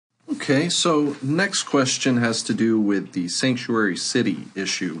Okay, so next question has to do with the sanctuary city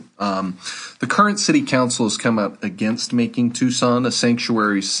issue. The current city council has come out against making Tucson a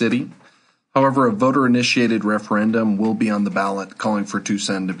sanctuary city. However, a voter-initiated referendum will be on the ballot calling for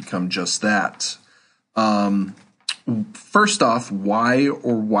Tucson to become just that. First off, why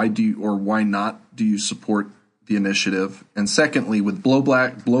not do you support the initiative? And secondly, with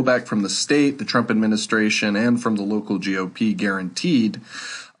blowback from the state, the Trump administration, and from the local GOP guaranteed,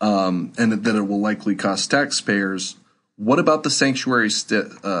 and that it will likely cost taxpayers, what about the sanctuary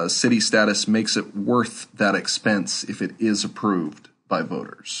city status makes it worth that expense if it is approved by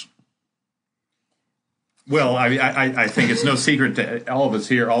voters? Well, I think it's no secret that all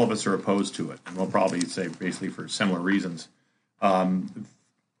of us are opposed to it. And we'll probably say basically for similar reasons. In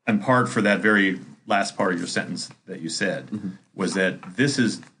part for that very last part of your sentence that you said, was that this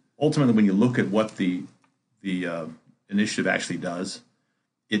is ultimately, when you look at what the initiative actually does,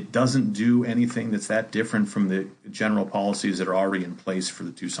 it doesn't do anything that's that different from the general policies that are already in place for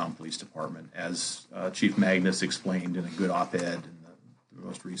the Tucson Police Department, as Chief Magnus explained in a good op-ed in the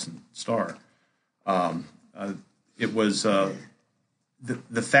most recent Star. It was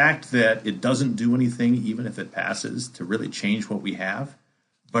the fact that it doesn't do anything, even if it passes, to really change what we have,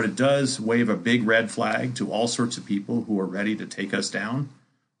 but it does wave a big red flag to all sorts of people who are ready to take us down,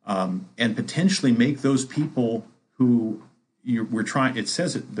 and potentially make those people who we're trying. It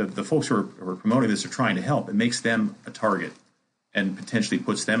says the folks who are promoting this are trying to help. It makes them a target and potentially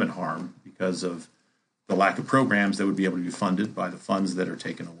puts them in harm because of the lack of programs that would be able to be funded by the funds that are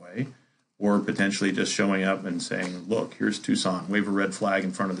taken away. Or potentially just showing up and saying, look, here's Tucson, wave a red flag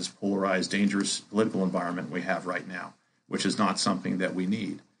in front of this polarized, dangerous political environment we have right now, which is not something that we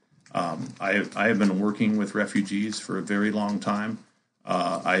need. I have been working with refugees for a very long time.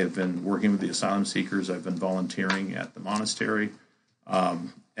 I have been working with the asylum seekers. I've been volunteering at the monastery.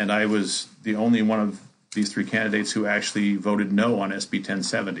 And I was the only one of these three candidates who actually voted no on SB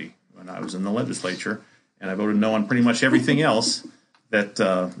 1070 when I was in the legislature. And I voted no on pretty much everything else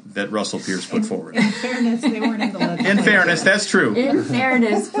that Russell Pierce put forward. In fairness, they weren't in the legislature. In fairness, that's true. In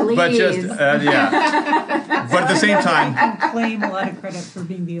fairness, please. But just, yeah. But at the same time... I can claim a lot of credit for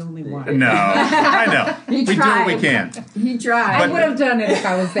being the only one. No, I know. We do what we can. He tried. I would have done it if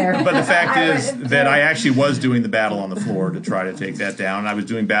I was there. But the fact is that I actually was doing the battle on the floor to try to take that down. I was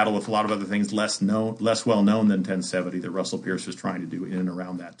doing battle with a lot of other things less well known than 1070 that Russell Pierce was trying to do in and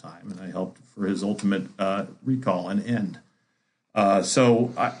around that time. And I helped for his ultimate recall and end.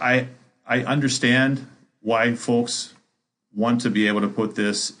 So I understand why folks want to be able to put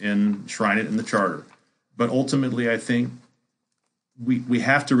this enshrine it in the charter. But ultimately, I think we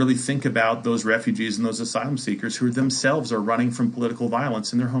have to really think about those refugees and those asylum seekers who themselves are running from political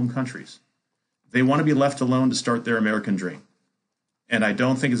violence in their home countries. They want to be left alone to start their American dream. And I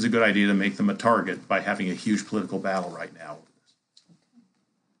don't think it's a good idea to make them a target by having a huge political battle right now.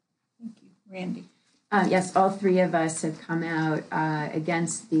 Thank you. Randy. Yes, all three of us have come out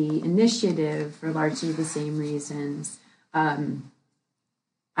against the initiative for largely the same reasons.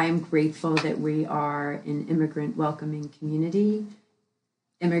 I am grateful that we are an immigrant welcoming community.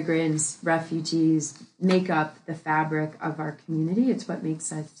 Immigrants, refugees make up the fabric of our community. It's what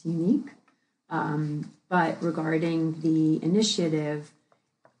makes us unique. But regarding the initiative,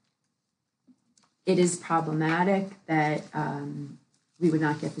 it is problematic that we would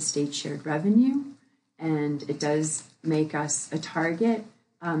not get the state shared revenue. And it does make us a target.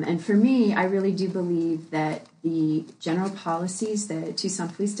 And for me, I really do believe that the general policies that Tucson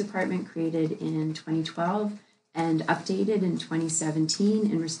Police Department created in 2012 and updated in 2017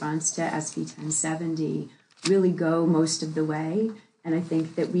 in response to SB 1070 really go most of the way. And I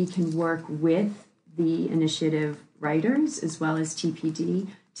think that we can work with the initiative writers as well as TPD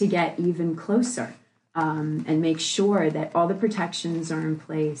to get even closer. And make sure that all the protections are in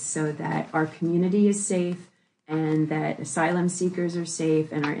place so that our community is safe and that asylum seekers are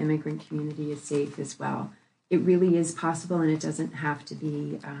safe and our immigrant community is safe as well. It really is possible, and it doesn't have to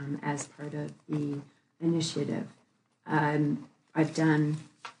be as part of the initiative. I've done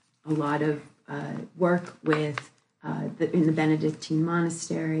a lot of work with in the Benedictine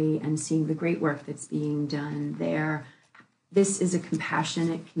Monastery and seeing the great work that's being done there. This is a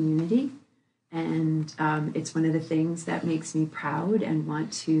compassionate community. And it's one of the things that makes me proud and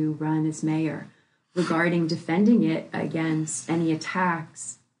want to run as mayor. Regarding defending it against any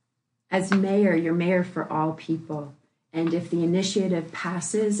attacks, as mayor, you're mayor for all people. And if the initiative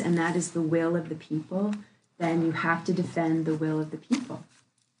passes and that is the will of the people, then you have to defend the will of the people.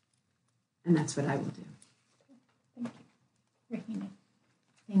 And that's what I will do. Thank you.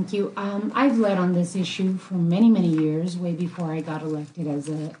 Regina. Thank you. I've led on this issue for many, many years, way before I got elected as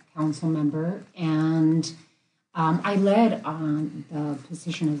a council member. And I led on the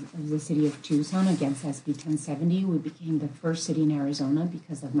position of the city of Tucson against SB 1070. We became the first city in Arizona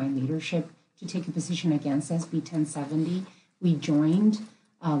because of my leadership to take a position against SB 1070. We joined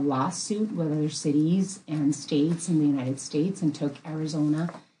a lawsuit with other cities and states in the United States and took Arizona,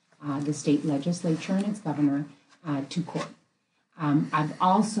 the state legislature and its governor, to court. I've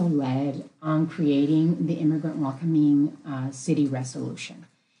also led on creating the immigrant welcoming city resolution,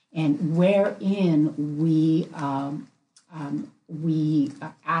 and wherein we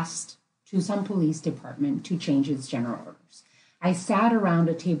asked Tucson Police Department to change its general orders. I sat around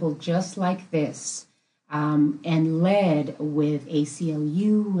a table just like this and led with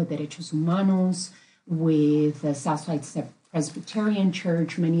ACLU, with Derechos Humanos, with the Southside Presbyterian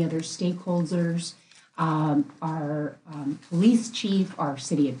Church, many other stakeholders, our police chief, our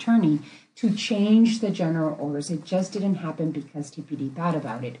city attorney, to change the general orders. It just didn't happen because TPD thought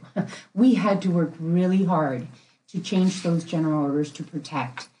about it. We had to work really hard to change those general orders to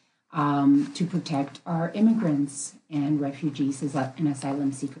protect our immigrants and refugees and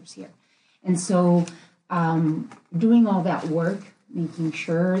asylum seekers here. And so doing all that work, making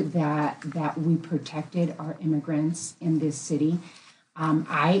sure that we protected our immigrants in this city,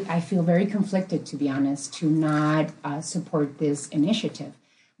 I feel very conflicted, to be honest, to not support this initiative.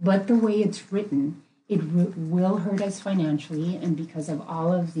 But the way it's written, it will hurt us financially, and because of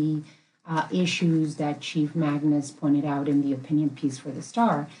all of the issues that Chief Magnus pointed out in the opinion piece for the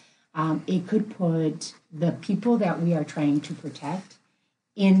Star, it could put the people that we are trying to protect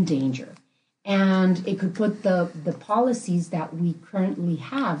in danger. And it could put the policies that we currently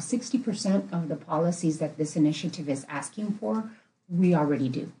have, 60% of the policies that this initiative is asking for, we already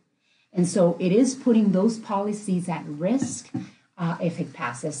do. And so it is putting those policies at risk if it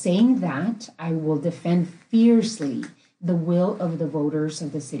passes. Saying that, I will defend fiercely the will of the voters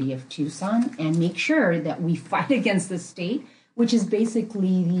of the city of Tucson and make sure that we fight against the state, which is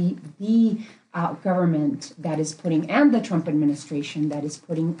basically the government that is putting, and the Trump administration that is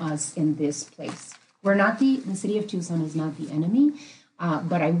putting us in this place. We're not the city of Tucson is not the enemy,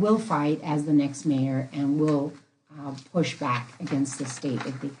 but I will fight as the next mayor and will push back against the state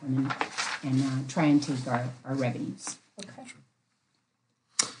if they come in and try and take our revenues. Okay.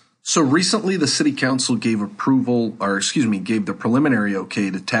 So recently, the City Council gave the preliminary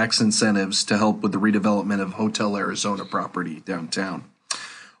okay to tax incentives to help with the redevelopment of Hotel Arizona property downtown.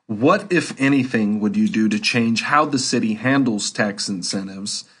 What, if anything, would you do to change how the city handles tax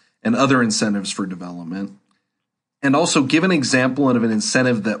incentives and other incentives for development? And also give an example of an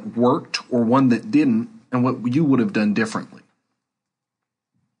incentive that worked or one that didn't, and what you would have done differently.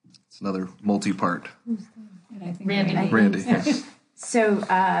 It's another multi-part. Randi. Yes. So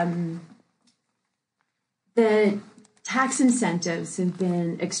the tax incentives have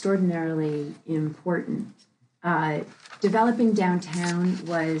been extraordinarily important. Developing downtown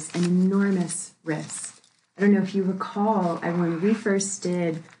was an enormous risk. I don't know if you recall, when we first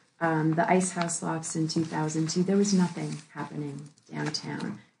did the Ice House lofts in 2002, there was nothing happening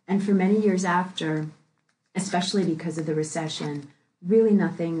downtown. And for many years after, especially because of the recession, really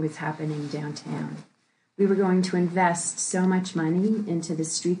nothing was happening downtown. We were going to invest so much money into the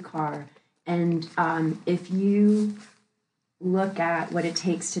streetcar. And if you look at what it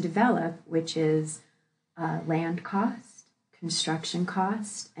takes to develop, which is land cost, construction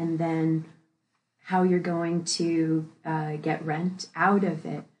cost, and then how you're going to get rent out of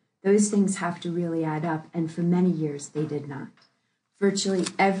it, those things have to really add up. And for many years, they did not. Virtually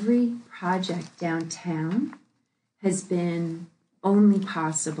every project downtown has been only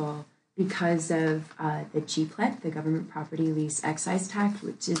possible because of the GPLET, the Government Property Lease Excise Tax,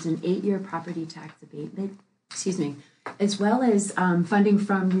 which is an 8-year property tax abatement, as well as funding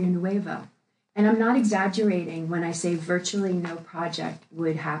from Rio Nuevo. And I'm not exaggerating when I say virtually no project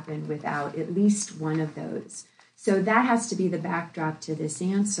would happen without at least one of those. So that has to be the backdrop to this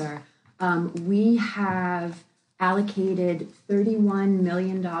answer. We have allocated $31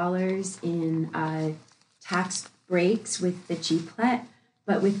 million in tax breaks with the GPLET,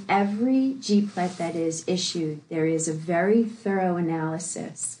 but with every GPLET that is issued, there is a very thorough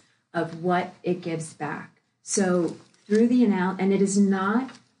analysis of what it gives back. So through the and it is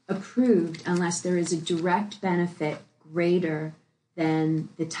not approved unless there is a direct benefit greater than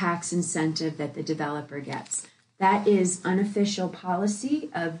the tax incentive that the developer gets. That is unofficial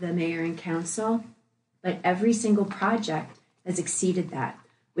policy of the mayor and council, but every single project has exceeded that.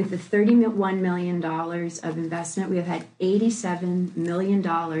 With the $31 million of investment, we have had $87 million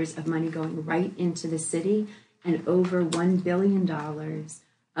of money going right into the city and over $1 billion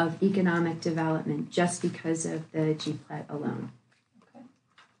of economic development just because of the GPLET alone.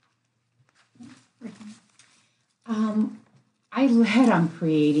 I led on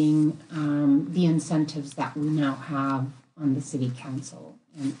creating the incentives that we now have on the City Council.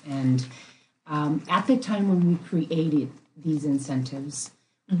 And at the time when we created these incentives,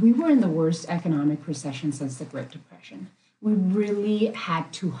 we were in the worst economic recession since the Great Depression. We really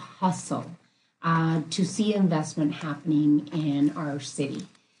had to hustle to see investment happening in our city.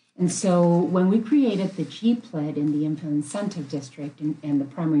 And so when we created the GPLED in the Infant Incentive District and the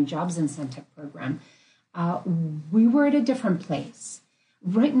Primary Jobs Incentive Program, we were at a different place.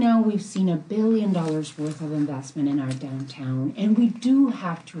 Right now, we've seen $1 billion worth of investment in our downtown, and we do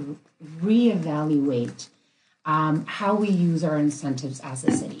have to reevaluate how we use our incentives as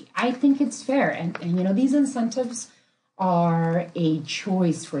a city. I think it's fair, and these incentives are a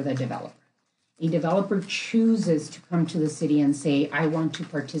choice for the developer. A developer chooses to come to the city and say, I want to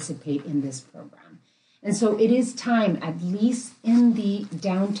participate in this program. And so it is time, at least in the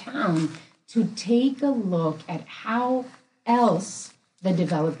downtown, to take a look at how else the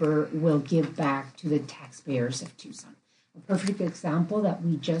developer will give back to the taxpayers of Tucson. A perfect example that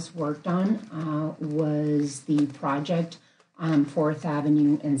we just worked on was the project on 4th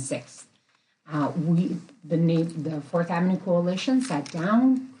Avenue and 6th. The 4th Avenue Coalition sat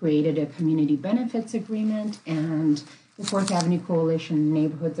down, created a community benefits agreement, and the 4th Avenue Coalition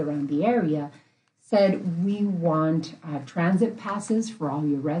neighborhoods around the area said, we want transit passes for all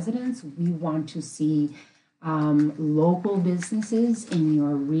your residents. We want to see local businesses in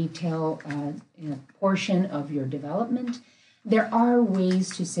your retail portion of your development. There are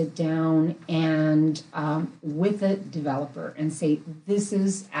ways to sit down and with a developer and say, this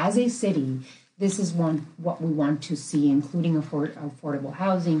is, as a city, this is what we want to see, including affordable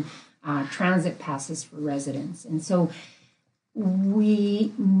housing, transit passes for residents. And so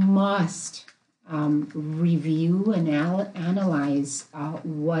we must review and analyze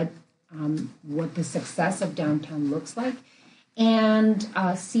what the success of downtown looks like, and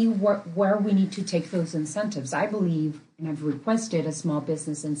see where we need to take those incentives. I believe, and I've requested, a small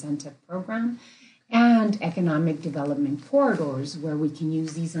business incentive program and economic development corridors where we can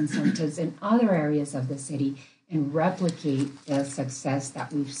use these incentives in other areas of the city and replicate the success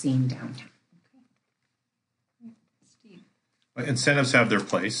that we've seen downtown. Steve. Incentives have their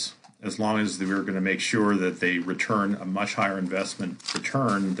place, as long as we're going to make sure that they return a much higher investment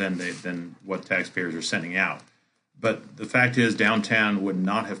return than what taxpayers are sending out. But the fact is, downtown would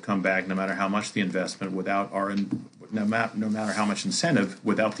not have come back, no matter how much the investment, no matter how much incentive,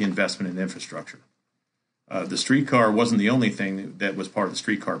 without the investment in infrastructure. The streetcar wasn't the only thing that was part of the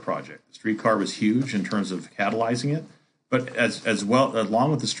streetcar project. The streetcar was huge in terms of catalyzing it, but as well,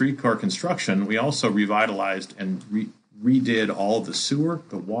 along with the streetcar construction, we also revitalized and redid all of the sewer,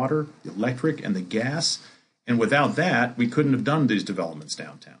 the water, the electric, and the gas. And without that, we couldn't have done these developments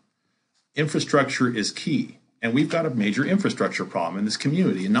downtown. Infrastructure is key, and we've got a major infrastructure problem in this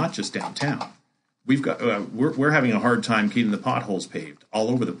community, and not just downtown. We're having a hard time keeping the potholes paved all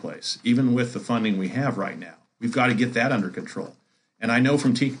over the place, even with the funding we have right now. We've got to get that under control. And I know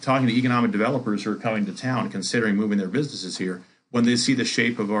from talking to economic developers who are coming to town, considering moving their businesses here, when they see the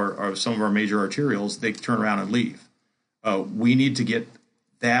shape of some of our major arterials, they turn around and leave. We need to get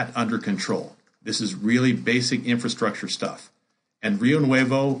that under control. This is really basic infrastructure stuff. And Rio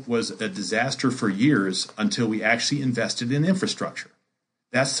Nuevo was a disaster for years until we actually invested in infrastructure.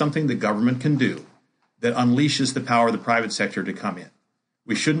 That's something the government can do that unleashes the power of the private sector to come in.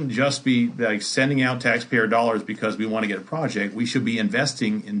 We shouldn't just be like sending out taxpayer dollars because we want to get a project. We should be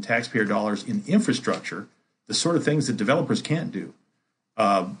investing in taxpayer dollars in infrastructure, the sort of things that developers can't do,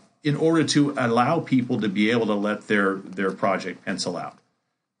 in order to allow people to be able to let their project pencil out.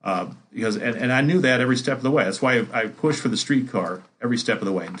 Because I knew that every step of the way. That's why I pushed for the streetcar every step of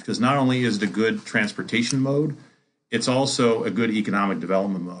the way, because not only is it a good transportation mode, it's also a good economic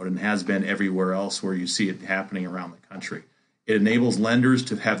development mode, and has been everywhere else where you see it happening around the country. It enables lenders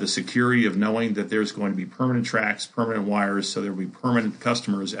to have the security of knowing that there's going to be permanent tracks, permanent wires, so there will be permanent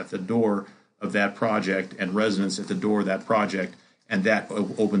customers at the door of that project and residents at the door of that project, and that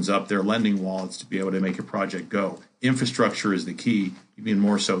opens up their lending wallets to be able to make a project go. Infrastructure is the key, even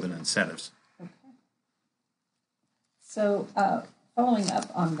more so than incentives. Okay. So following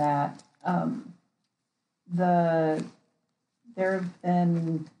up on that,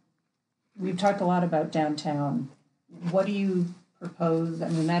 we've talked a lot about downtown. What do you propose? I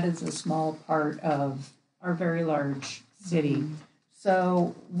mean, that is a small part of our very large city. Mm-hmm.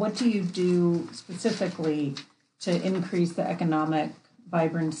 So what do you do specifically to increase the economic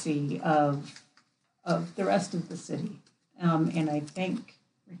vibrancy of the rest of the city? And I think,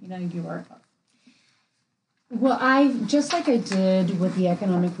 Regina, you are up. Well, I just like I did with the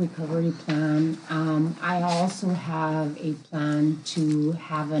economic recovery plan. I also have a plan to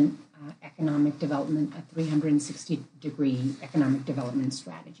have an economic development, a 360-degree economic development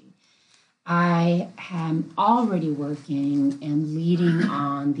strategy. I am already working and leading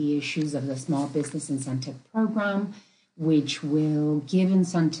on the issues of the Small Business Incentive Program, which will give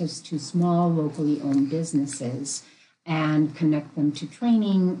incentives to small, locally owned businesses and connect them to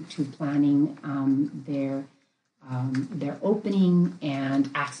training, to planning their opening and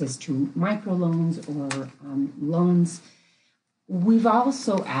access to microloans or loans. We've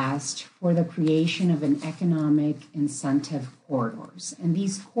also asked for the creation of an economic incentive corridors. And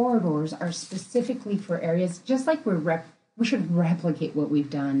these corridors are specifically for areas, just like we should replicate what we've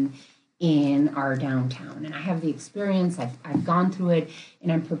done in our downtown. And I have the experience, I've gone through it,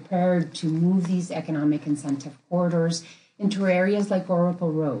 and I'm prepared to move these economic incentive corridors into areas like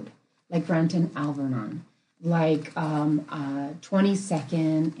Oracle Road, like Granton Alvernon, like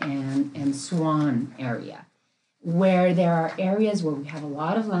 22nd and Swan area, where there are areas where we have a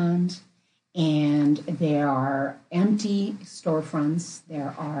lot of land and there are empty storefronts,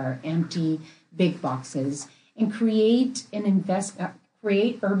 there are empty big boxes, and create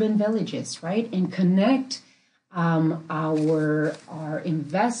urban villages, right? And connect our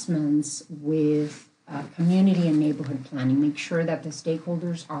investments with community and neighborhood planning. Make sure that the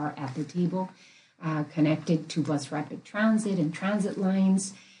stakeholders are at the table, connected to bus rapid transit and transit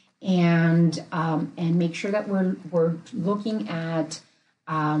lines, and make sure that we're looking at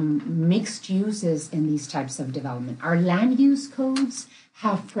mixed uses in these types of development. Our land use codes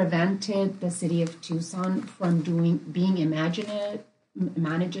have prevented the city of Tucson from being imaginative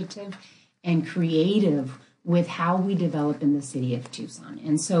and creative with how we develop in the city of Tucson.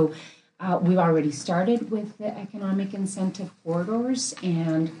 And so we've already started with the economic incentive corridors,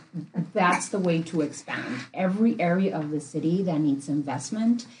 and that's the way to expand. Every area of the city that needs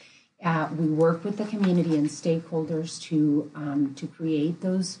investment, we work with the community and stakeholders to create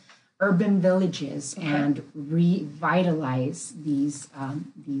those urban villages and revitalize these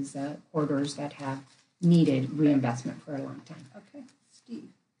corridors that have needed reinvestment for a long time. Okay, Steve.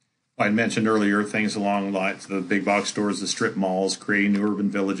 I mentioned earlier things along the lines of the big box stores, the strip malls, creating new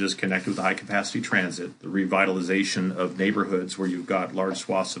urban villages connected with high-capacity transit, the revitalization of neighborhoods where you've got large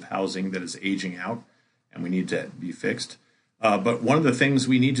swaths of housing that is aging out and we need to be fixed. But one of the things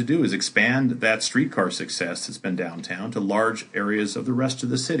we need to do is expand that streetcar success that's been downtown to large areas of the rest of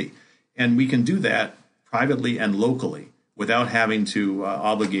the city. And we can do that privately and locally without having to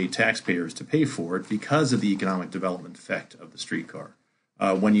obligate taxpayers to pay for it because of the economic development effect of the streetcar.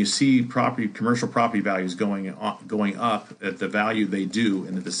 When you see commercial property values going up at the value they do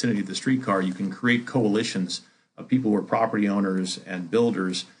in the vicinity of the streetcar, you can create coalitions of people who are property owners and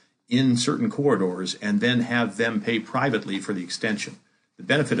builders in certain corridors and then have them pay privately for the extension. The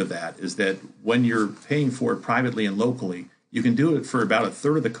benefit of that is that when you're paying for it privately and locally, you can do it for about a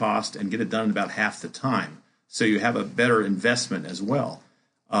third of the cost and get it done in about half the time. So you have a better investment as well.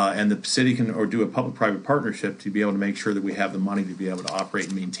 And the city can do a public-private partnership to be able to make sure that we have the money to be able to operate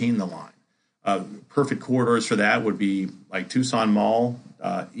and maintain the line. Perfect corridors for that would be like Tucson Mall,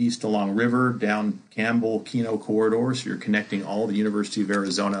 east along River, down Campbell-Keno corridor. So you're connecting all the University of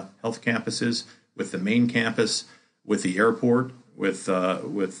Arizona health campuses with the main campus, with the airport, with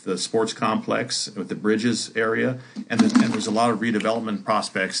the sports complex, with the Bridges area. And there's a lot of redevelopment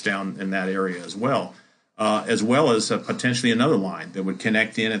prospects down in that area as well as potentially another line that would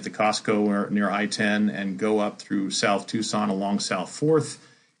connect in at the Costco near I-10 and go up through South Tucson along South 4th,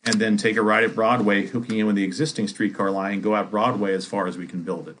 and then take a right at Broadway, hooking in with the existing streetcar line, and go out Broadway as far as we can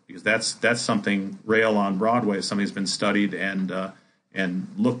build it. Because that's something, rail on Broadway is something that's been studied and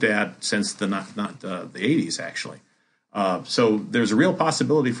looked at since the 80s, actually. So there's a real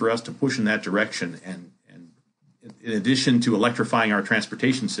possibility for us to push in that direction. And in addition to electrifying our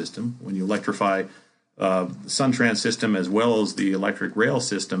transportation system, when you electrify the SunTrans system as well as the electric rail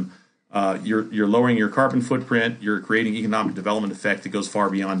system, you're lowering your carbon footprint, you're creating economic development effect that goes far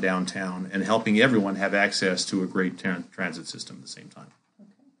beyond downtown and helping everyone have access to a great transit system at the same time.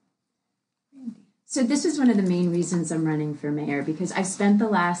 So this is one of the main reasons I'm running for mayor, because I've spent the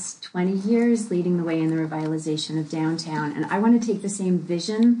last 20 years leading the way in the revitalization of downtown, and I want to take the same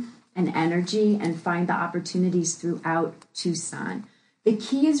vision and energy and find the opportunities throughout Tucson. The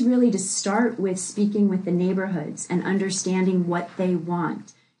key is really to start with speaking with the neighborhoods and understanding what they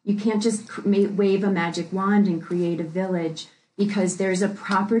want. You can't just wave a magic wand and create a village because there's a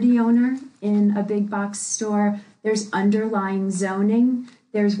property owner in a big box store, there's underlying zoning,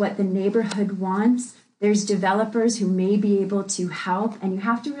 there's what the neighborhood wants, There's developers who may be able to help, and you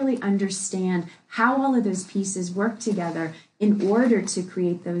have to really understand how all of those pieces work together in order to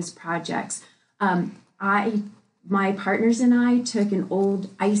create those projects. My partners and I took an old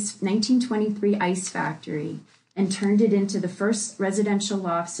 1923 ice factory and turned it into the first residential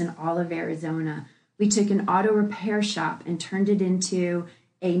lofts in all of Arizona. We took an auto repair shop and turned it into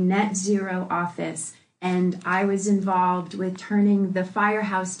a net zero office. And I was involved with turning the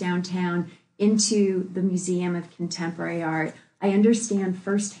firehouse downtown into the Museum of Contemporary Art. I understand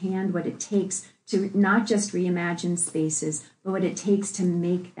firsthand what it takes to not just reimagine spaces, but what it takes to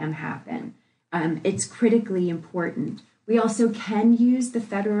make them happen. It's critically important. We also can use the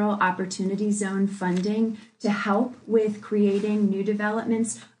Federal Opportunity Zone funding to help with creating new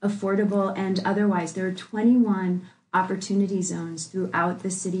developments, affordable and otherwise. There are 21 opportunity zones throughout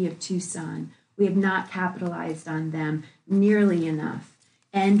the city of Tucson. We have not capitalized on them nearly enough.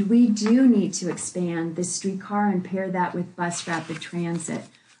 And we do need to expand the streetcar and pair that with bus rapid transit.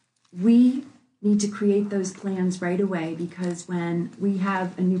 We need to create those plans right away, because when we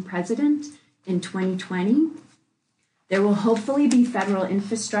have a new president in 2020, there will hopefully be federal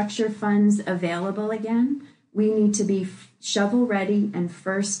infrastructure funds available again. We need to be shovel ready and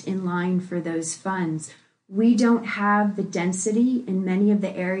first in line for those funds. We don't have the density in many of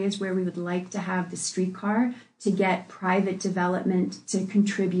the areas where we would like to have the streetcar to get private development to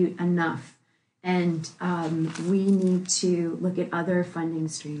contribute enough. And we need to look at other funding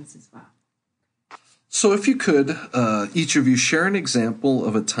streams as well. So if you could, each of you share an example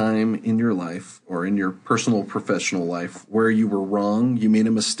of a time in your life or in your personal professional life where you were wrong, you made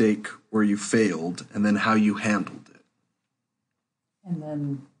a mistake, where you failed, and then how you handled it. And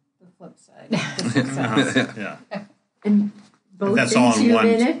then the flip side. The success. Yeah. And both That's in all in 2 one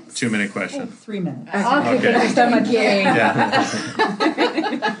minutes. 2 minute question. 3 minutes. Okay. There's so much gain. Yeah.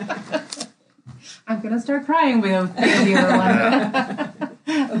 I'm going to start crying with failure.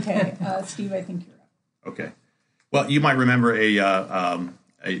 Okay, Steve, I think you're up. Okay. Well, you might remember a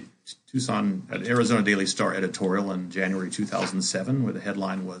Tucson, an Arizona Daily Star editorial in January 2007, where the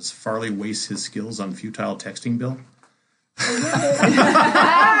headline was "Farley Wastes His Skills on Futile Texting Bill."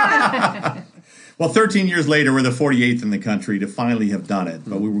 Well, 13 years later, we're the 48th in the country to finally have done it,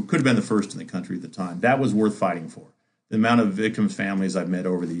 but we could have been the first in the country at the time. That was worth fighting for. The amount of victims' families I've met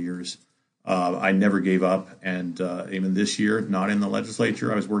over the years, I never gave up, and even this year, not in the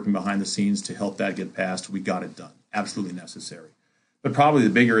legislature, I was working behind the scenes to help that get passed. We got it done. Absolutely necessary. But probably the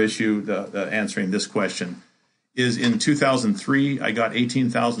bigger issue, the answering this question, is in 2003, I got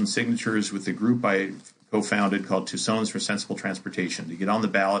 18,000 signatures with the group I co-founded called Tucsonans for Sensible Transportation to get on the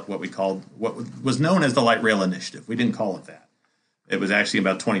ballot what was known as the Light Rail Initiative. We didn't call it that. It was actually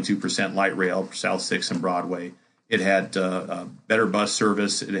about 22% light rail, South 6 and Broadway. It had better bus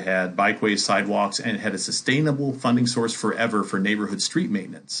service, it had bikeways, sidewalks, and it had a sustainable funding source forever for neighborhood street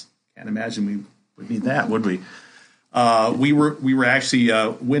maintenance. Can't imagine we would need that, would we? We were actually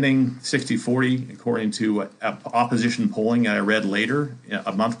winning 60-40 according to opposition polling I read later,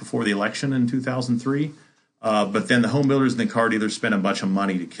 a month before the election in 2003. But then the home builders and the car dealers spent a bunch of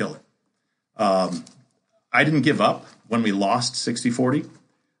money to kill it. I didn't give up when we lost 60-40.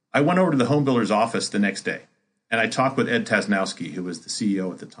 I went over to the home builder's office the next day. And I talked with Ed Tasnowski, who was the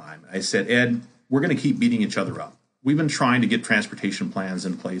CEO at the time. I said, Ed, we're going to keep beating each other up. We've been trying to get transportation plans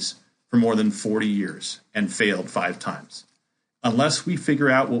in place for more than 40 years and failed 5 times. Unless we figure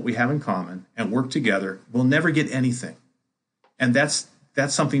out what we have in common and work together, we'll never get anything. And that's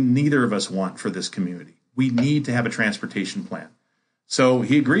something neither of us want for this community. We need to have a transportation plan. So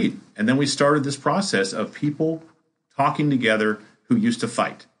he agreed. And then we started this process of people talking together who used to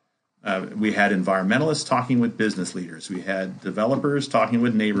fight. We had environmentalists talking with business leaders. We had developers talking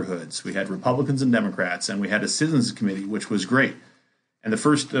with neighborhoods. We had Republicans and Democrats, and we had a citizens committee, which was great. And the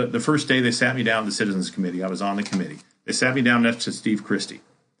first day they sat me down, the citizens committee, I was on the committee. They sat me down next to Steve Christie,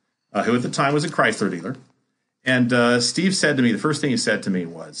 who at the time was a Chrysler dealer. And Steve said to me, the first thing he said to me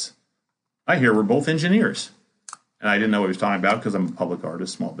was, I hear we're both engineers. And I didn't know what he was talking about because I'm a public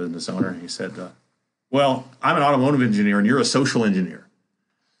artist, small business owner. And he said, well, I'm an automotive engineer and you're a social engineer.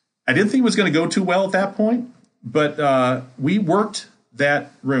 I didn't think it was going to go too well at that point, but we worked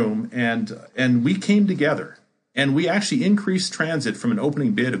that room and we came together and we actually increased transit from an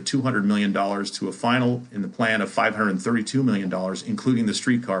opening bid of $200 million to a final in the plan of $532 million, including the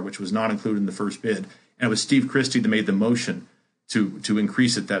streetcar, which was not included in the first bid. And it was Steve Christie that made the motion to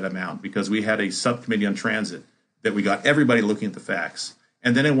increase it that amount because we had a subcommittee on transit that we got everybody looking at the facts.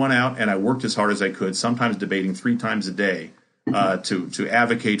 And then I went out and I worked as hard as I could, sometimes debating 3 times a day, to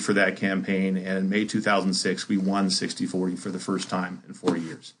advocate for that campaign. And in May 2006, we won 60-40 for the first time in 40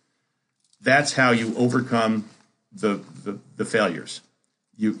 years. that's how you overcome the failures.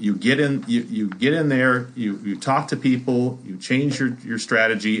 You get in there, you talk to people, you change your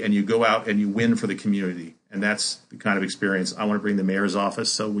strategy, and you go out and you win for the community. And that's the kind of experience I want to bring the mayor's office,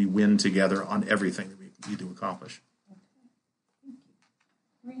 so we win together on everything that we need to accomplish.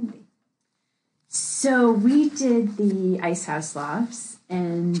 Randy. So we did the Ice House Lofts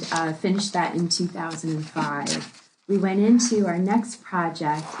and finished that in 2005. We went into our next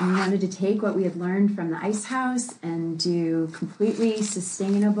project and we wanted to take what we had learned from the Ice House and do completely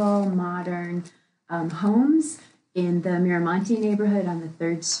sustainable, modern homes in the Miramonte neighborhood on the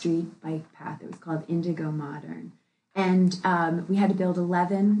 3rd Street bike path. It was called Indigo Modern. And we had to build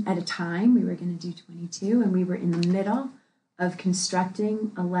 11 at a time. We were going to do 22, and we were in the middle of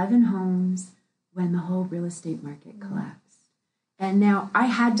constructing 11 homes when the whole real estate market collapsed. And now I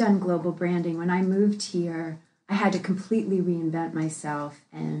had done global branding. When I moved here, I had to completely reinvent myself,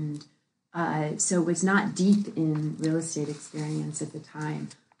 and so was not deep in real estate experience at the time.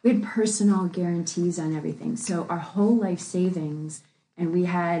 We had personal guarantees on everything. So our whole life savings, and we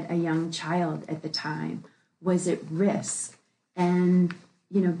had a young child at the time, was at risk. And,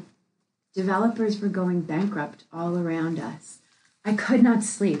 developers were going bankrupt all around us. I could not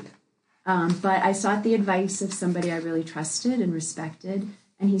sleep, but I sought the advice of somebody I really trusted and respected.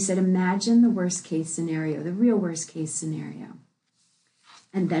 And he said, imagine the worst case scenario, the real worst case scenario,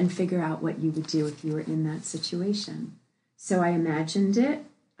 and then figure out what you would do if you were in that situation. So I imagined it.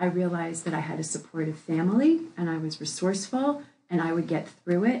 I realized that I had a supportive family and I was resourceful and I would get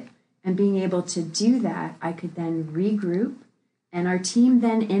through it. And being able to do that, I could then regroup. And our team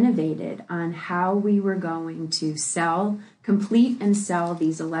then innovated on how we were going to complete and sell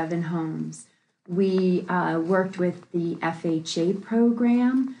these 11 homes. We worked with the FHA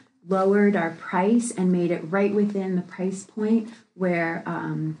program, lowered our price, and made it right within the price point where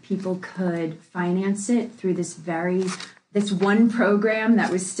people could finance it through this one program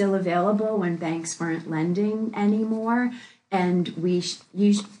that was still available when banks weren't lending anymore. And we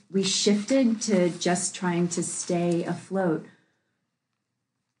shifted to just trying to stay afloat.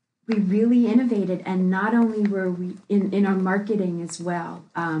 We really innovated, and not only were we in our marketing as well,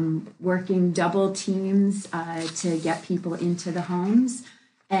 working double teams to get people into the homes.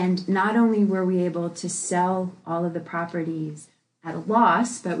 And not only were we able to sell all of the properties at a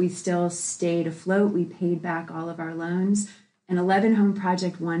loss, but we still stayed afloat. We paid back all of our loans. An 11-home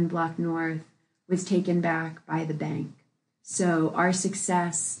project, 1 block north, was taken back by the bank. So our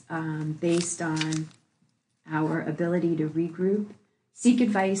success, based on our ability to regroup, seek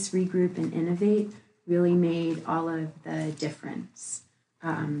advice, regroup, and innovate, really made all of the difference.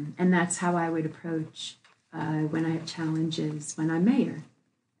 And that's how I would approach when I have challenges when I'm mayor.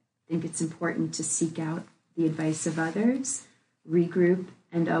 I think it's important to seek out the advice of others, regroup,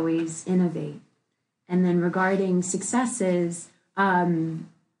 and always innovate. And then regarding successes,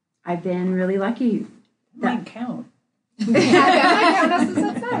 I've been really lucky. Might count.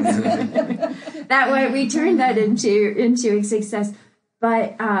 That way we turned that into a success.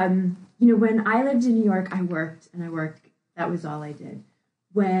 But when I lived in New York, I worked. That was all I did.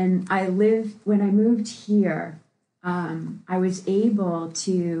 When I moved here, I was able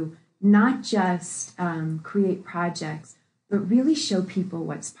to not just create projects, but really show people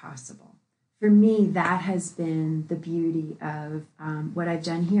what's possible. For me, that has been the beauty of what I've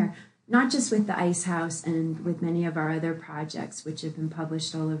done here. Not just with the Ice House and with many of our other projects, which have been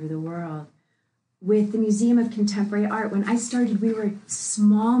published all over the world. With the Museum of Contemporary Art, when I started, we were a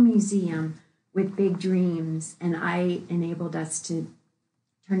small museum with big dreams, and I enabled us to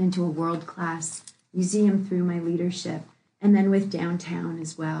turn into a world-class museum through my leadership, and then with downtown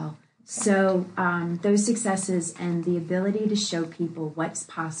as well. So those successes and the ability to show people what's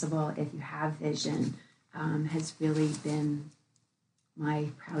possible if you have vision has really been my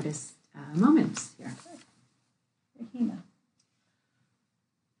proudest moments here. Regina.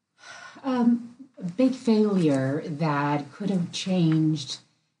 A big failure that could have changed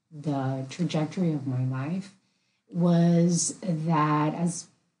the trajectory of my life was that, as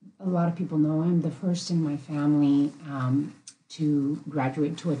a lot of people know, I'm the first in my family to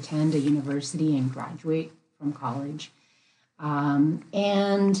attend a university and graduate from college.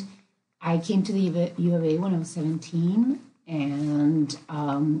 And I came to the U of A when I was 17 and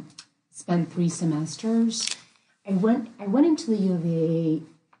spent 3 semesters. I went into the U of A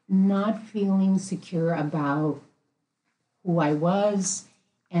not feeling secure about who I was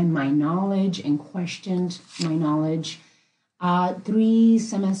and my knowledge, and questioned my knowledge. 3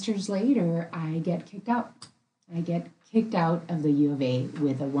 semesters later, I get kicked out. I get kicked out of the U of A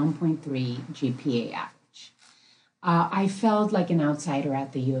with a 1.3 GPA average. I felt like an outsider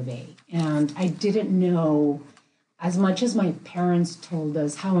at the U of A. And I didn't know, as much as my parents told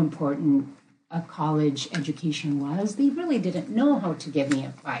us how important a college education was, they really didn't know how to give me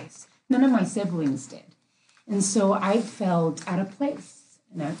advice. None of my siblings did. And so I felt out of place,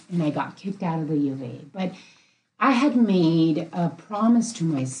 and I got kicked out of the U of A. But I had made a promise to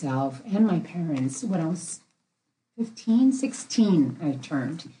myself and my parents when I was 15, 16, I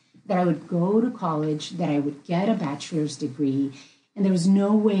turned, that I would go to college, that I would get a bachelor's degree, and there was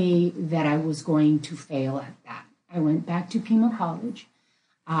no way that I was going to fail at that. I went back to Pima College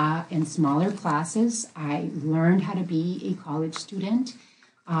in smaller classes. I learned how to be a college student,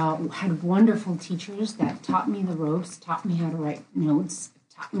 had wonderful teachers that taught me the ropes, taught me how to write notes,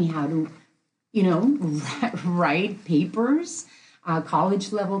 taught me how to, write papers,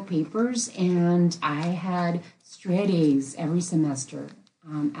 college level papers, and I had straight A's every semester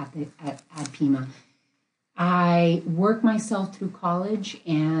at Pima. I worked myself through college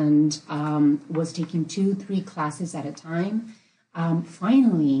and was taking 2-3 classes at a time.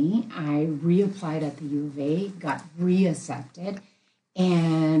 Finally, I reapplied at the U of A, got reaccepted,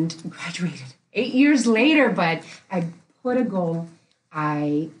 and graduated 8 years later. But I put a goal.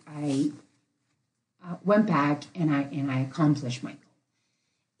 I went back and I accomplished my goal.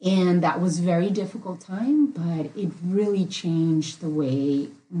 And that was a very difficult time, but it really changed the way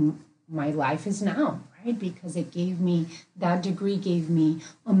my life is now, right? Because that degree gave me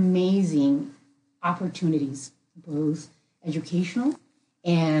amazing opportunities, both educational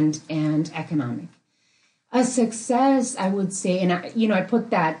and economic. A success, I would say, and I put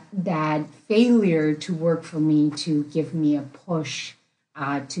that failure to work for me to give me a push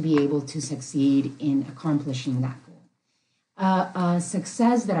to be able to succeed in accomplishing that goal. A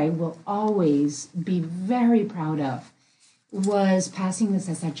success that I will always be very proud of was passing the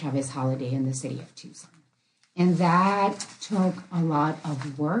Cesar Chavez holiday in the city of Tucson. And that took a lot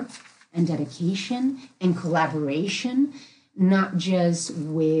of work and dedication and collaboration, not just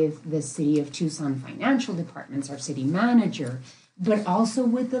with the city of Tucson financial departments, our city manager, but also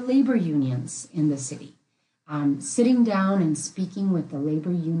with the labor unions in the city. Sitting down and speaking with the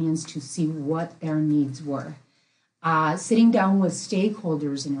labor unions to see what their needs were. Sitting down with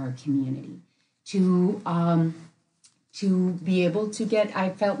stakeholders in our community to be able to I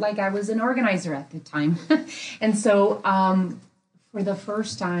felt like I was an organizer at the time. And so for the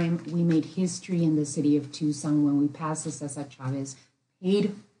first time, we made history in the city of Tucson when we passed the Cesar Chavez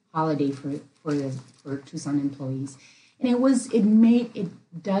paid holiday for Tucson employees. And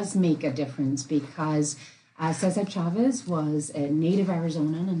it does make a difference because Cesar Chavez was a native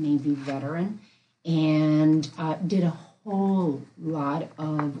Arizonan, a Navy veteran, and did a whole lot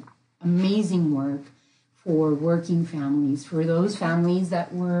of amazing work for working families, for those families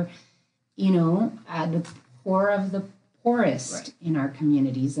that were, at the poor of the poorest in our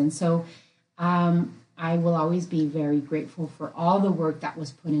communities. And so I will always be very grateful for all the work that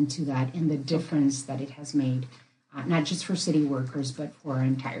was put into that and the difference that it has made, not just for city workers, but for our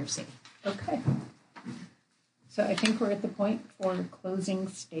entire city. Okay. So I think we're at the point for closing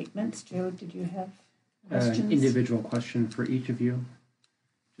statements. Joe, did you have questions? An individual question for each of you.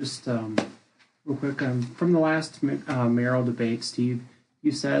 Just real quick, from the last mayoral debate, Steve,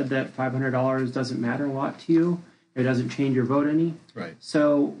 you said that $500 doesn't matter a lot to you. It doesn't change your vote any. Right.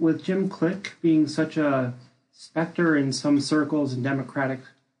 So with Jim Click being such a specter in some circles and Democratic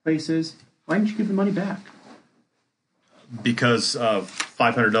places, why didn't you give the money back? Because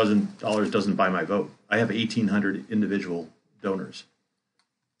 $500 doesn't buy my vote. I have 1,800 individual donors.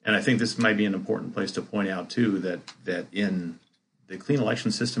 And I think this might be an important place to point out, too, that in the clean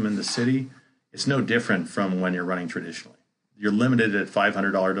election system in the city, it's no different from when you're running traditionally. You're limited at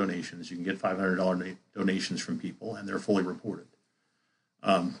 $500 donations. You can get $500 donations from people, and they're fully reported.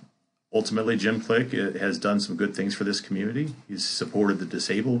 Ultimately, Jim Click has done some good things for this community. He's supported the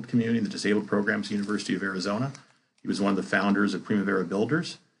disabled community, the disabled programs at the University of Arizona. He was one of the founders of Primavera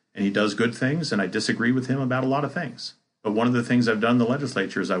Builders, and he does good things, and I disagree with him about a lot of things. But one of the things I've done in the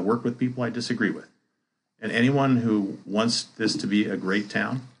legislature is I work with people I disagree with. And anyone who wants this to be a great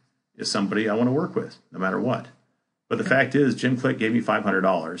town is somebody I want to work with, no matter what. But the fact is, Jim Click gave me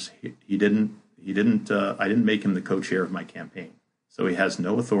 $500. I didn't make him the co-chair of my campaign. So he has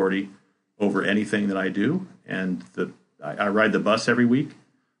no authority over anything that I do. And I ride the bus every week.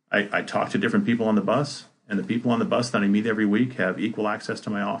 I talk to different people on the bus. And the people on the bus that I meet every week have equal access to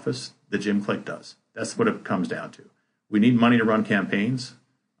my office that Jim Click does. That's what it comes down to. We need money to run campaigns.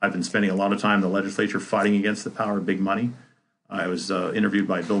 I've been spending a lot of time in the legislature fighting against the power of big money. I was interviewed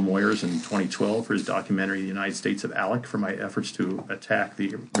by Bill Moyers in 2012 for his documentary, The United States of ALEC, for my efforts to attack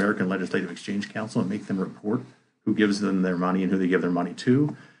the American Legislative Exchange Council and make them report who who gives them their money and who they give their money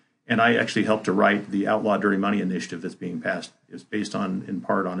to. And I actually helped to write the Outlaw Dirty Money initiative that's being passed. It's based in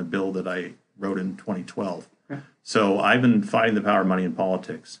part on a bill that I wrote in 2012. Okay. So I've been fighting the power of money in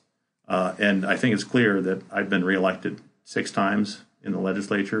politics. And I think it's clear that I've been reelected 6 times in the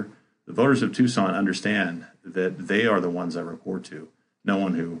legislature. The voters of Tucson understand that they are the ones I report to, no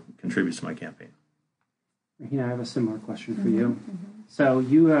one who contributes to my campaign. Regina, I have a similar question for you. So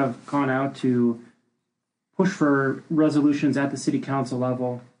you have gone out to push for resolutions at the city council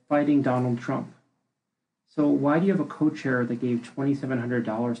level fighting Donald Trump. So why do you have a co-chair that gave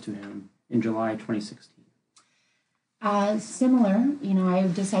 $2,700 to him in July 2016? Similar,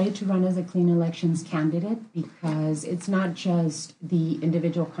 I've decided to run as a clean elections candidate because it's not just the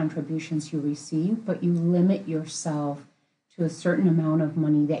individual contributions you receive, but you limit yourself to a certain amount of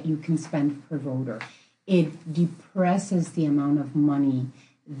money that you can spend per voter. It depresses the amount of money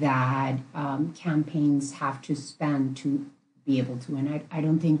that campaigns have to spend to be able to win. I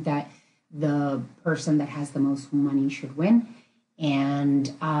don't think that the person that has the most money should win.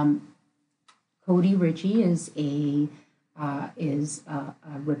 And Cody Ritchie is a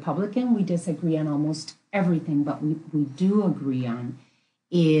Republican. We disagree on almost everything, but we do agree on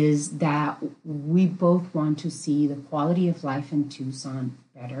is that we both want to see the quality of life in Tucson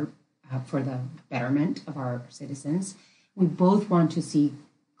better for the betterment of our citizens. We both want to see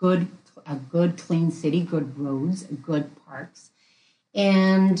a good, clean city, good roads, good parks.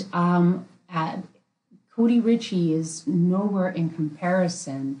 And Cody Ritchie is nowhere in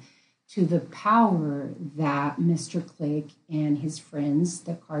comparison to the power that Mr. Click and his friends,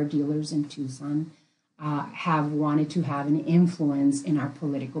 the car dealers in Tucson, have wanted to have an influence in our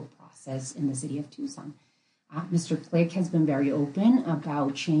political process in the city of Tucson. Mr. Click has been very open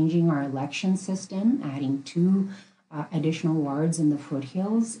about changing our election system, adding 2 additional wards in the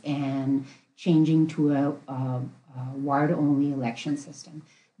foothills and changing to a ward-only election system.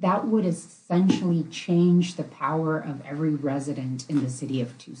 That would essentially change the power of every resident in the city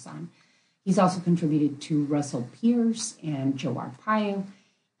of Tucson. He's also contributed to Russell Pierce and Joe Arpaio.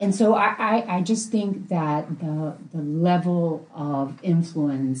 And so I just think that the level of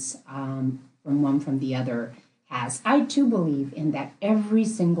influence from the other has. I too believe in that every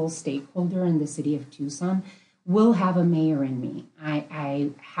single stakeholder in the city of Tucson will have a mayor in me.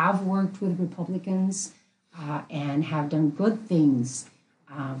 I have worked with Republicans and have done good things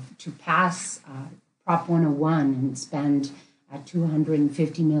to pass Prop 101 and spend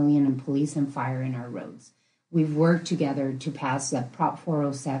 $250 million in police and fire in our roads. We've worked together to pass the Prop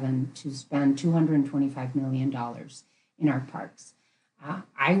 407 to spend $225 million in our parks.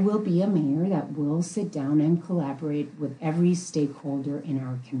 I will be a mayor that will sit down and collaborate with every stakeholder in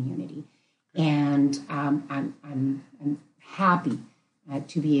our community. And I'm happy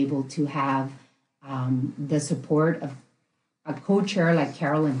to be able to have the support of a co-chair like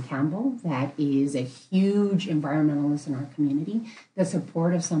Carolyn Campbell, that is a huge environmentalist in our community, the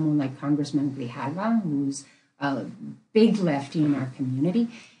support of someone like Congressman Grijalva, who's a big lefty in our community,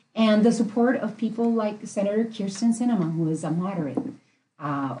 and the support of people like Senator Kirsten Sinema, who is a moderate,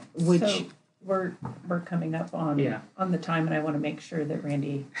 So we're coming up on the time, and I want to make sure that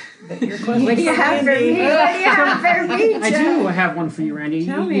Randy, that your question. What do you have for me? What do you have for me, I do have one for you, Randy.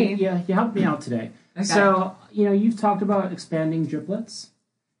 Tell me. You helped me out today. Okay. So, you've talked about expanding driplets,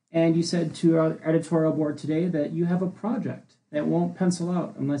 and you said to our editorial board today that you have a project that won't pencil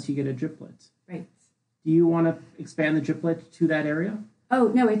out unless you get a driplet. Right. Do you want to expand the driplet to that area? Oh,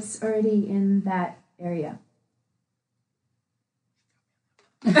 no, it's already in that area.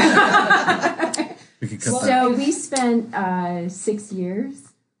 So we spent 6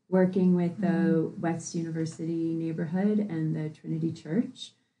 years working with the West University neighborhood and the Trinity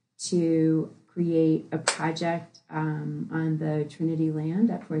Church to create a project on the Trinity land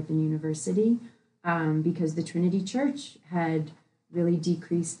at 4th and University because the Trinity Church had really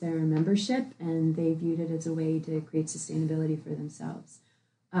decreased their membership and they viewed it as a way to create sustainability for themselves.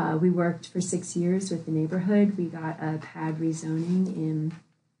 We worked for 6 years with the neighborhood. We got a pad rezoning in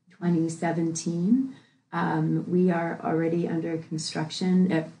 2017. We are already under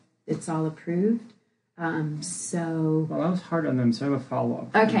construction. It's all approved. Well, that was hard on them, so I have a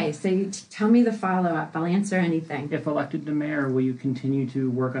follow-up. Okay, so you tell me the follow-up. I'll answer anything. If elected to mayor, will you continue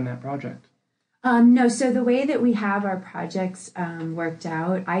to work on that project? No, so the way that we have our projects worked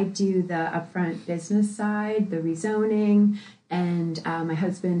out, I do the upfront business side, the rezoning, and my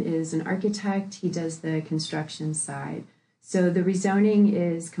husband is an architect. He does the construction side. So the rezoning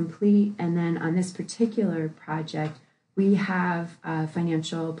is complete, and then on this particular project, we have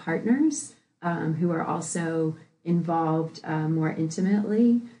financial partners who are also involved more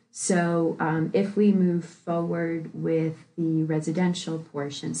intimately So if we move forward with the residential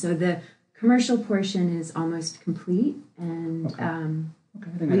portion, so the commercial portion is almost complete, and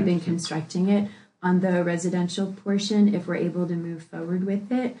we've been constructing it. On the residential portion, if we're able to move forward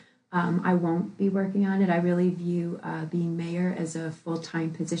with it, I won't be working on it. I really view being mayor as a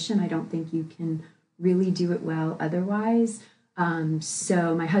full-time position. I don't think you can really do it well otherwise.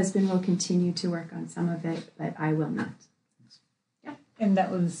 So my husband will continue to work on some of it, but I will not. Yeah. And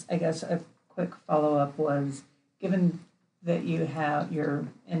that was, I guess, a quick follow-up was, given that you're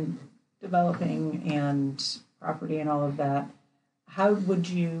in developing and property and all of that, how would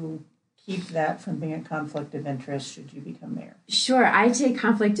you keep that from being a conflict of interest should you become mayor? Sure, I take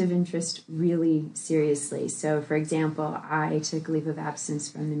conflict of interest really seriously. So, for example, I took a leave of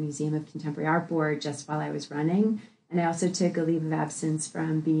absence from the Museum of Contemporary Art Board just while I was running. And I also took a leave of absence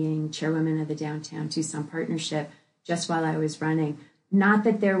from being chairwoman of the Downtown Tucson Partnership just while I was running. Not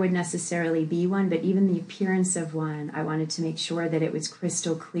that there would necessarily be one, but even the appearance of one, I wanted to make sure that it was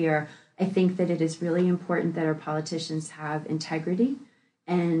crystal clear. I think that it is really important that our politicians have integrity.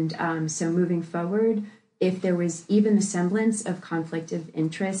 And so moving forward, if there was even the semblance of conflict of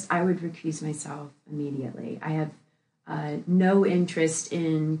interest, I would recuse myself immediately. I have no interest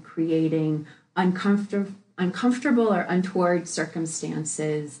in creating uncomfortable or untoward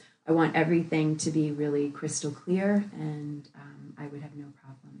circumstances. I want everything to be really crystal clear, and I would have no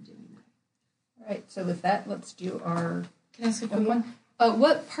problem doing that. All right, so with that, let's do our... Can I ask a quick one?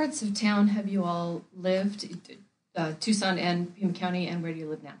 What parts of town have you all lived? Tucson and Pima County, and where do you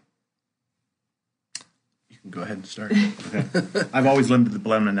live now? You can go ahead and start. Okay. I've always lived in the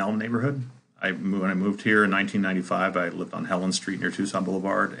Blenheim and Elm neighborhood. When I moved here in 1995, I lived on Helen Street near Tucson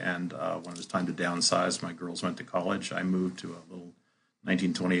Boulevard, and when it was time to downsize, my girls went to college. I moved to a little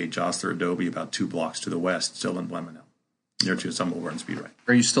 1928 Jostler Adobe about 2 blocks to the west, still in Blenheim and Elm, near Tucson Boulevard and Speedway.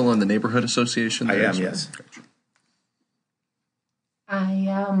 Are you still in the neighborhood association there? I am, yes. Gotcha.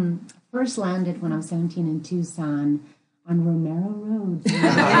 I first landed when I was 17 in Tucson on Romero Road.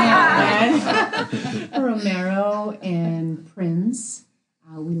 Romero and Prince.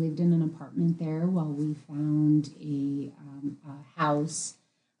 We lived in an apartment there while we found a house.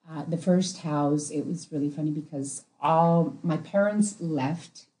 The first house, it was really funny because all my parents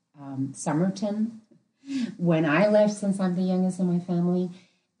left Somerton when I left, since I'm the youngest in my family,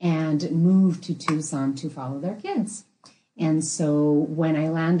 and moved to Tucson to follow their kids. And so when I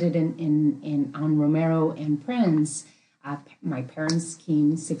landed on Romero and Prince, my parents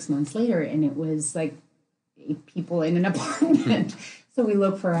came 6 months later, and it was like 8 people in an apartment. So we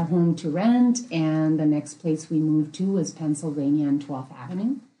looked for a home to rent, and the next place we moved to was Pennsylvania and 12th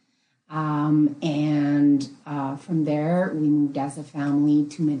Avenue. From there, we moved as a family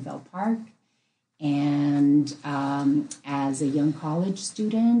to Midvale Park. And as a young college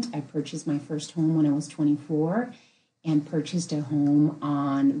student, I purchased my first home when I was 24 and purchased a home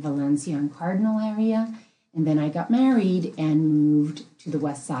on Valencia and Cardinal area. And then I got married and moved to the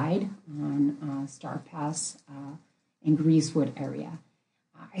west side on Star Pass and Greasewood area.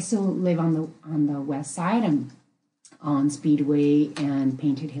 I still live on the west side. I'm on Speedway and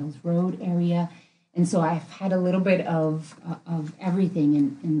Painted Hills Road area. And so I've had a little bit of everything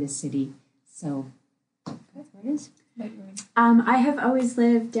in this city. So that's what it is. I have always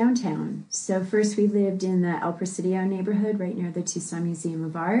lived downtown. So first we lived in the El Presidio neighborhood right near the Tucson Museum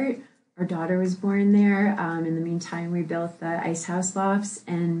of Art. Our daughter was born there. In the meantime, we built the Ice House lofts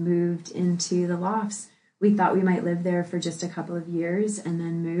and moved into the lofts. We thought we might live there for just a couple of years and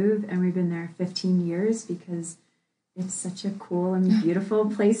then move. And we've been there 15 years because it's such a cool and beautiful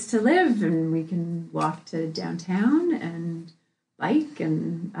place to live. And we can walk to downtown and bike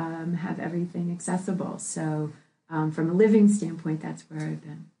and have everything accessible. So from a living standpoint, that's where I've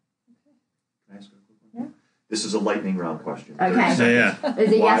been. Can I ask a quick one? Yeah. This is a lightning round question. Okay. So, yeah.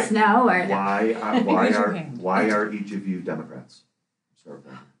 Is it yes, no, or why are each of you Democrats? Start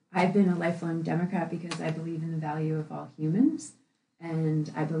with that. I've been a lifelong Democrat because I believe in the value of all humans, and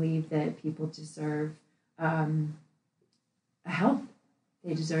I believe that people deserve help.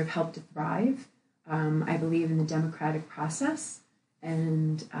 They deserve help to thrive. I believe in the democratic process,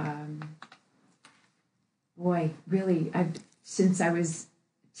 and really, since I was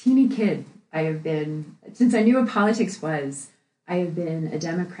a teeny kid, since I knew what politics was, I have been a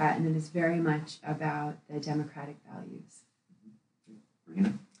Democrat, and it is very much about the democratic values.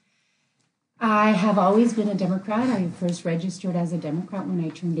 Regina? I have always been a Democrat. I first registered as a Democrat when I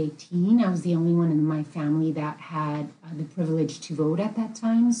turned 18. I was the only one in my family that had the privilege to vote at that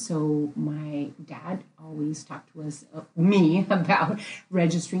time. So my dad always talked to me about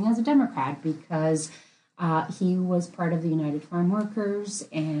registering as a Democrat because He was part of the United Farm Workers,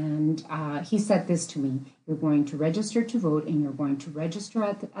 and he said this to me: "You're going to register to vote, and you're going to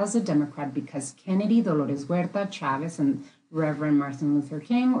register as a Democrat because Kennedy, Dolores Huerta, Chavez, and Reverend Martin Luther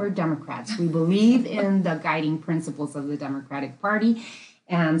King were Democrats. We believe in the guiding principles of the Democratic Party."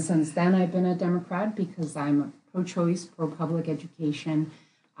 And since then, I've been a Democrat because I'm a pro-choice, pro-public education,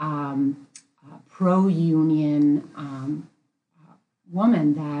 pro-union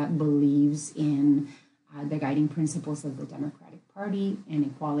woman that believes in the guiding principles of the Democratic Party and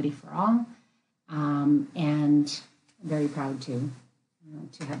equality for all. And I'm very proud to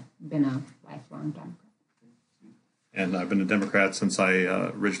have been a lifelong Democrat. And I've been a Democrat since I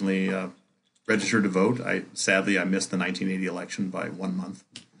originally registered to vote. Sadly, I missed the 1980 election by 1 month.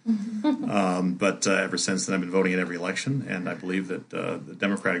 But ever since then, I've been voting at every election, and I believe that the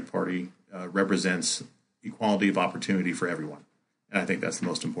Democratic Party represents equality of opportunity for everyone. And I think that's the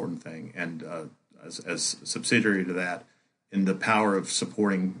most important thing. And as subsidiary to that, in the power of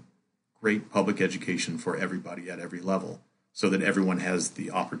supporting great public education for everybody at every level, so that everyone has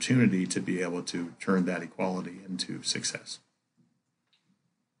the opportunity to be able to turn that equality into success.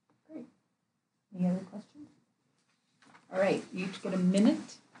 Great. Any other questions? All right, you each get a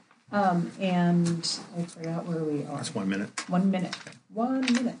minute. And I forgot where we are. That's 1 minute. 1 minute. 1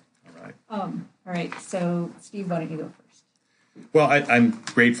 minute. All right. All right, so Steve, why don't you go first? Well, I'm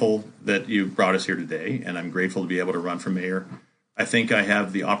grateful that you brought us here today, and I'm grateful to be able to run for mayor. I think I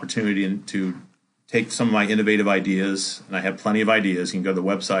have the opportunity to take some of my innovative ideas, and I have plenty of ideas. You can go to the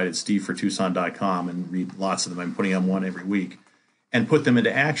website at stevefortucson.com and read lots of them. I'm putting on one every week, and put them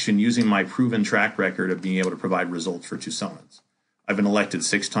into action using my proven track record of being able to provide results for Tucsonans. I've been elected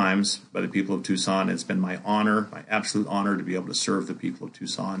 6 times by the people of Tucson. It's been my honor, my absolute honor, to be able to serve the people of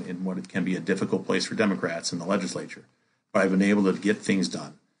Tucson in what can be a difficult place for Democrats in the legislature. But I've been able to get things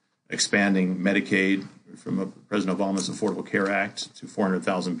done, expanding Medicaid from President Obama's Affordable Care Act to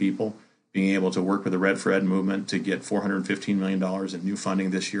 400,000 people, being able to work with the Red for Ed movement to get $415 million in new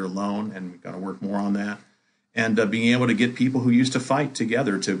funding this year alone, and we've got to work more on that. And being able to get people who used to fight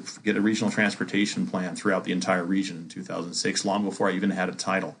together to get a regional transportation plan throughout the entire region in 2006, long before I even had a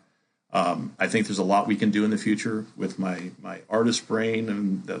title. I think there's a lot we can do in the future with my artist brain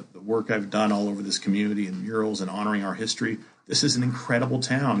and the work I've done all over this community and murals and honoring our history. This is an incredible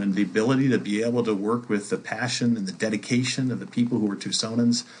town, and the ability to be able to work with the passion and the dedication of the people who are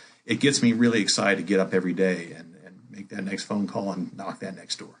Tucsonans, it gets me really excited to get up every day and make that next phone call and knock that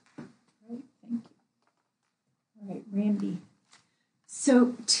next door. Great, thank you. All right, Randi.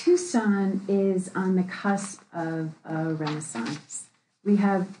 So Tucson is on the cusp of a renaissance. We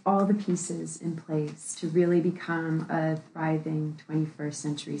have all the pieces in place to really become a thriving 21st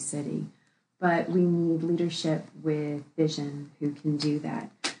century city, but we need leadership with vision who can do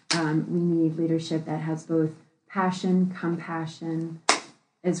that. We need leadership that has both passion, compassion,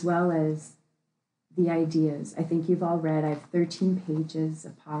 as well as the ideas. I think you've all read, I have 13 pages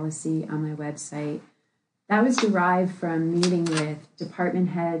of policy on my website. That was derived from meeting with department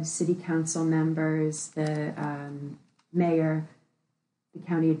heads, city council members, the mayor, the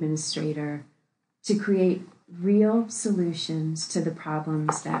county administrator, to create real solutions to the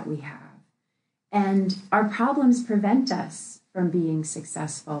problems that we have. And our problems prevent us from being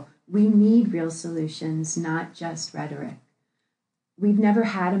successful. We need real solutions, not just rhetoric. We've never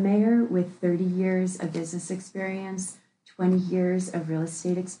had a mayor with 30 years of business experience, 20 years of real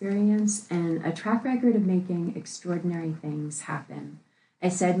estate experience, and a track record of making extraordinary things happen. I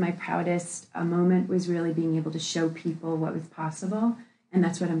said my proudest moment was really being able to show people what was possible, and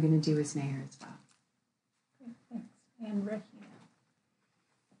that's what I'm going to do as mayor as well. Okay, thanks. And Regina.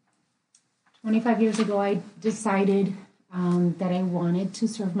 25 years ago, I decided that I wanted to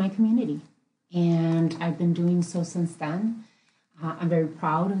serve my community, and I've been doing so since then. I'm very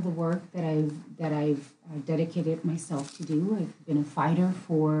proud of the work that I've dedicated myself to do. I've been a fighter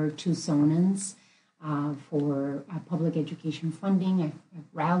for Tucsonans, for public education funding. I've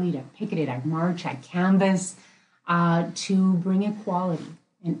rallied, I've picketed, I've marched, I've canvassed to bring equality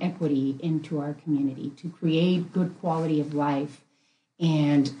and equity into our community, to create good quality of life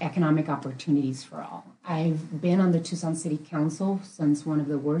and economic opportunities for all. I've been on the Tucson City Council since one of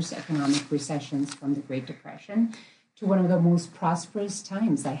the worst economic recessions from the Great Depression to one of the most prosperous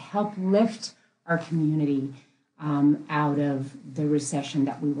times. I helped lift our community out of the recession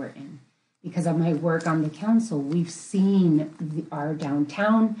that we were in. Because of my work on the council, we've seen our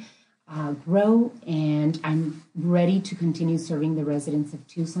downtown grow, and I'm ready to continue serving the residents of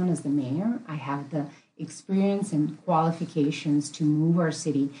Tucson as the mayor. I have the experience and qualifications to move our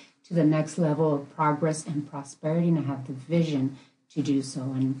city to the next level of progress and prosperity, and I have the vision to do so.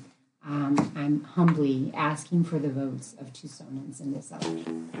 And I'm humbly asking for the votes of Tucsonans in this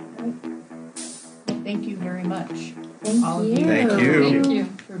election. Well, thank you very much. Thank All of you. Thank you. Thank you.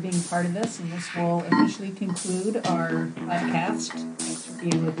 for being part of this, and this will officially conclude our podcast. Thanks for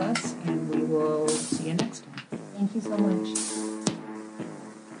being with us, and we will see you next time. Thank you so much.